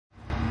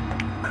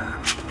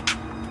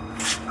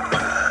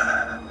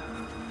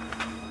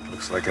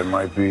Looks like it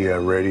might be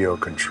radio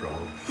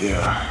controlled.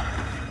 Yeah.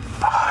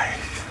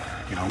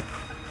 You know,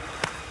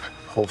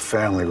 whole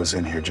family was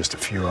in here just a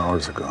few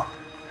hours ago.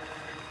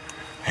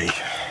 Hey,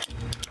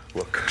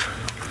 look,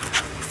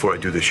 before I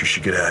do this, you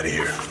should get out of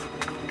here.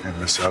 Can't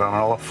miss out on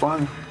all the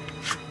fun.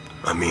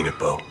 I mean it,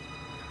 Bo.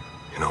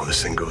 You know,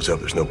 this thing goes up,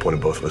 there's no point in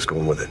both of us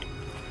going with it.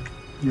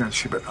 Yeah,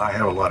 see, but I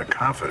have a lot of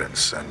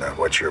confidence in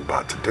what you're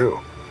about to do.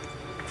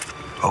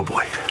 Oh,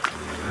 boy.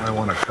 I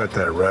want to cut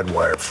that red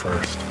wire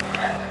first.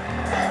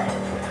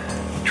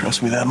 You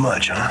trust me that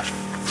much,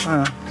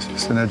 huh? It's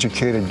just an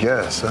educated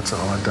guess. That's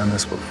all. I've done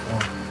this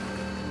before.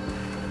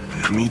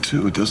 Yeah, me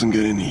too. It doesn't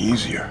get any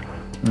easier.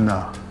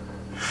 No.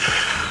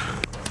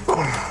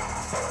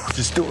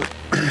 Just do it.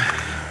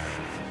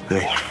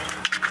 Hey.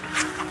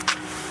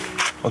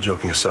 All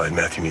joking aside,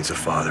 Matthew needs a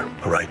father,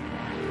 all right?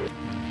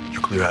 You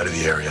clear out of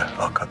the area.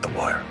 I'll cut the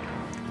wire.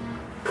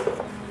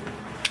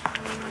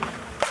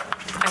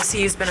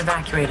 ICU's been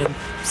evacuated.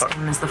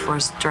 Same as the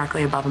floors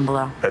directly above and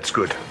below. That's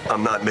good.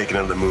 I'm not making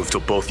another move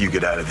till both you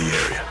get out of the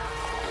area.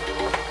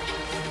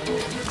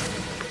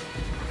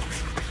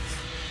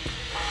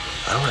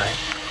 All right.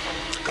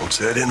 Don't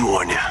say I didn't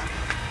warn you.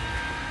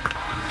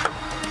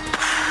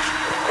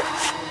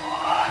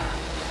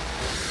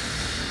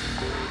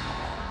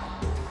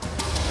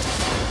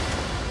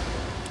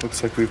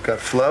 Looks like we've got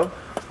flow.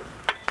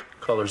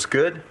 Color's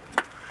good.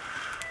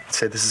 I'd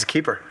say this is a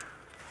keeper.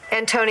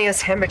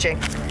 Antonio's hemorrhaging.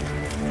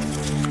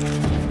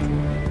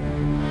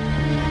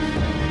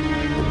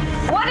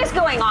 What is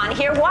going on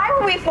here? Why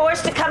were we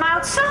forced to come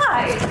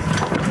outside?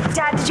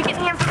 Dad, did you get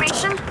any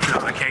information?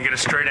 No, I can't get a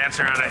straight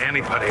answer out of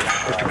anybody.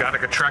 Mr.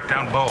 Gotta track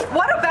down Bo.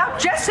 What about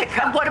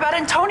Jessica? What about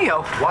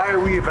Antonio? Why are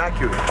we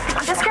evacuating?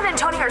 Jessica and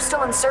Antonio are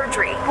still in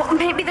surgery. Well,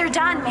 maybe they're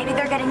done. Maybe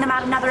they're getting them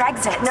out another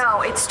exit.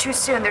 No, it's too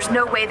soon. There's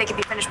no way they could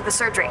be finished with the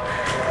surgery.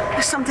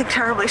 There's something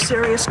terribly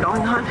serious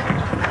going on.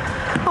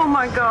 Oh,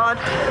 my God.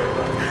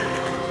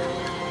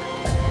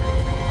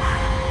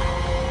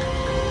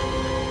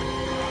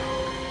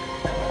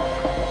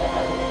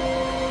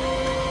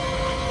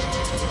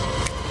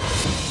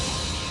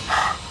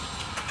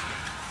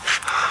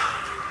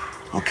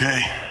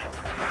 Okay.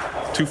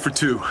 2 for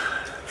 2.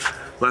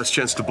 Last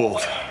chance to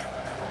bolt.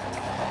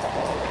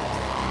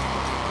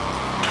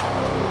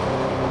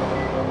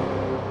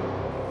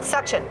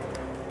 Suction.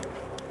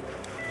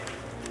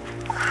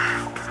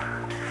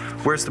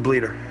 Where's the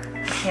bleeder?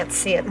 Can't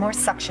see it. More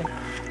suction.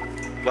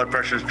 Blood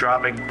pressure's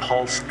dropping,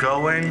 pulse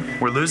going.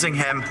 We're losing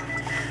him.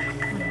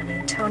 Come on,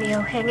 Antonio,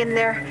 hang in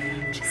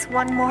there. Just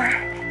one more.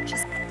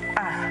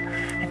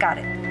 I got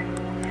it.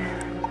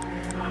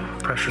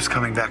 Pressure's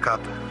coming back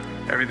up.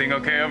 Everything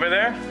okay over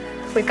there?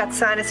 We've got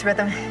sinus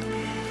rhythm.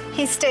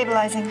 He's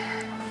stabilizing.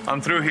 I'm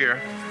through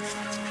here.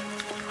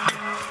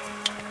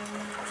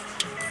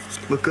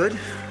 Look good?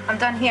 I'm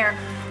done here.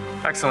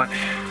 Excellent.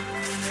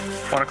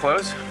 Want to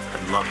close?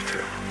 I'd love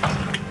to.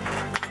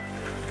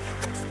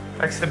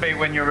 Extubate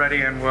when you're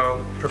ready and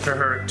we'll prepare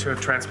her to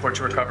transport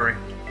to recovery.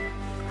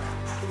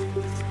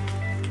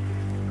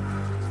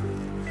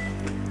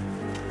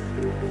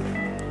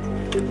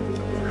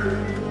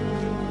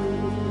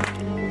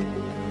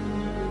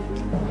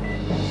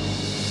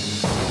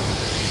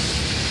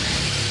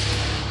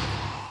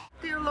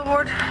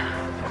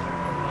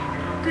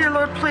 Dear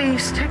Lord,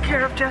 please take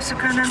care of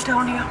Jessica and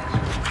Antonio.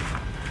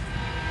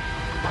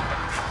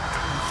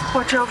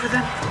 Watch over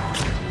them.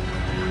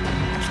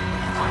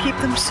 Keep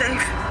them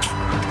safe.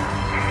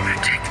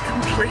 Protect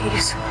them,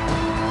 please.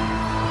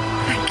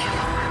 Thank you,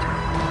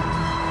 Lord.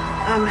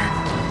 Amen.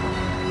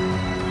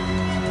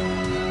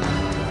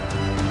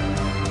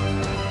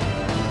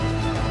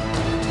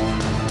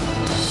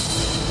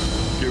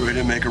 Get ready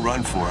to make a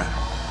run for it.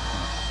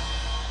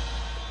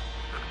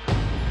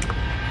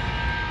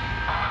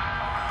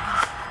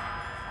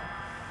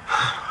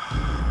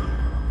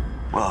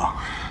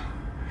 Well,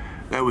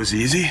 that was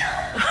easy.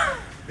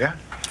 Yeah?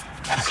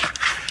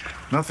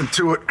 Nothing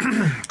to it.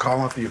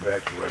 Call off the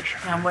evacuation.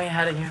 Yeah, I'm way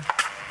ahead of you.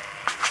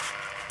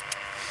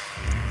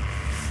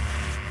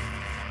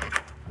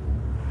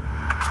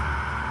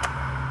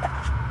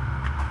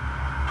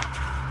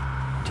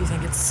 Do you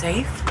think it's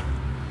safe?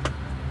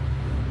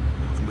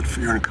 Nothing but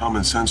fear and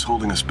common sense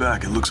holding us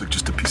back. It looks like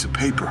just a piece of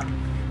paper.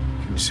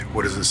 Can you see,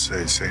 what does it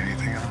say? Say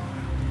anything else?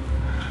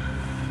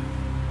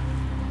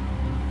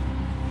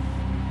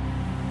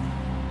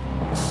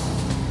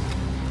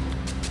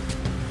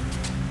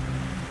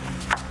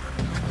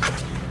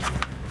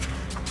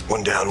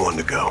 One down, one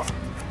to go.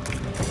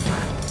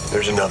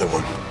 There's another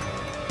one.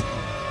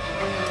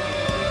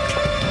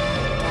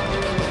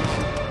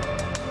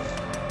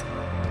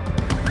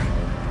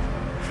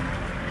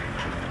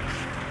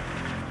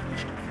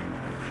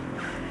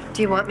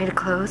 Do you want me to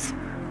close?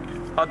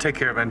 I'll take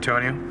care of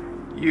Antonio.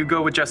 You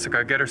go with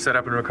Jessica. Get her set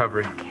up in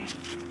recovery. Okay.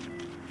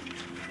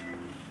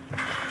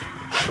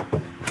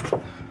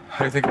 How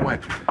do you think it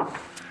went?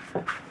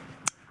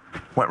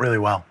 Went really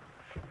well.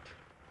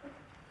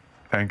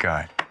 Thank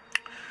God.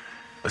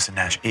 Listen,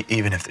 Nash,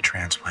 even if the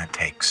transplant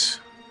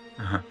takes,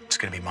 it's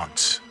going to be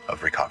months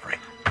of recovery.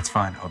 That's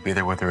fine. I'll be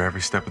there with her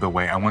every step of the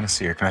way. I want to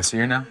see her. Can I see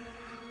her now?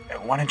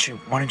 Why don't you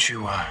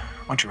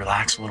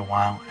relax a little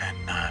while, and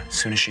as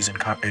soon as she's in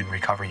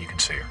recovery, you can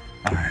see her.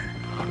 All right.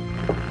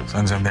 As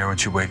long as I'm there when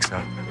she wakes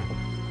up.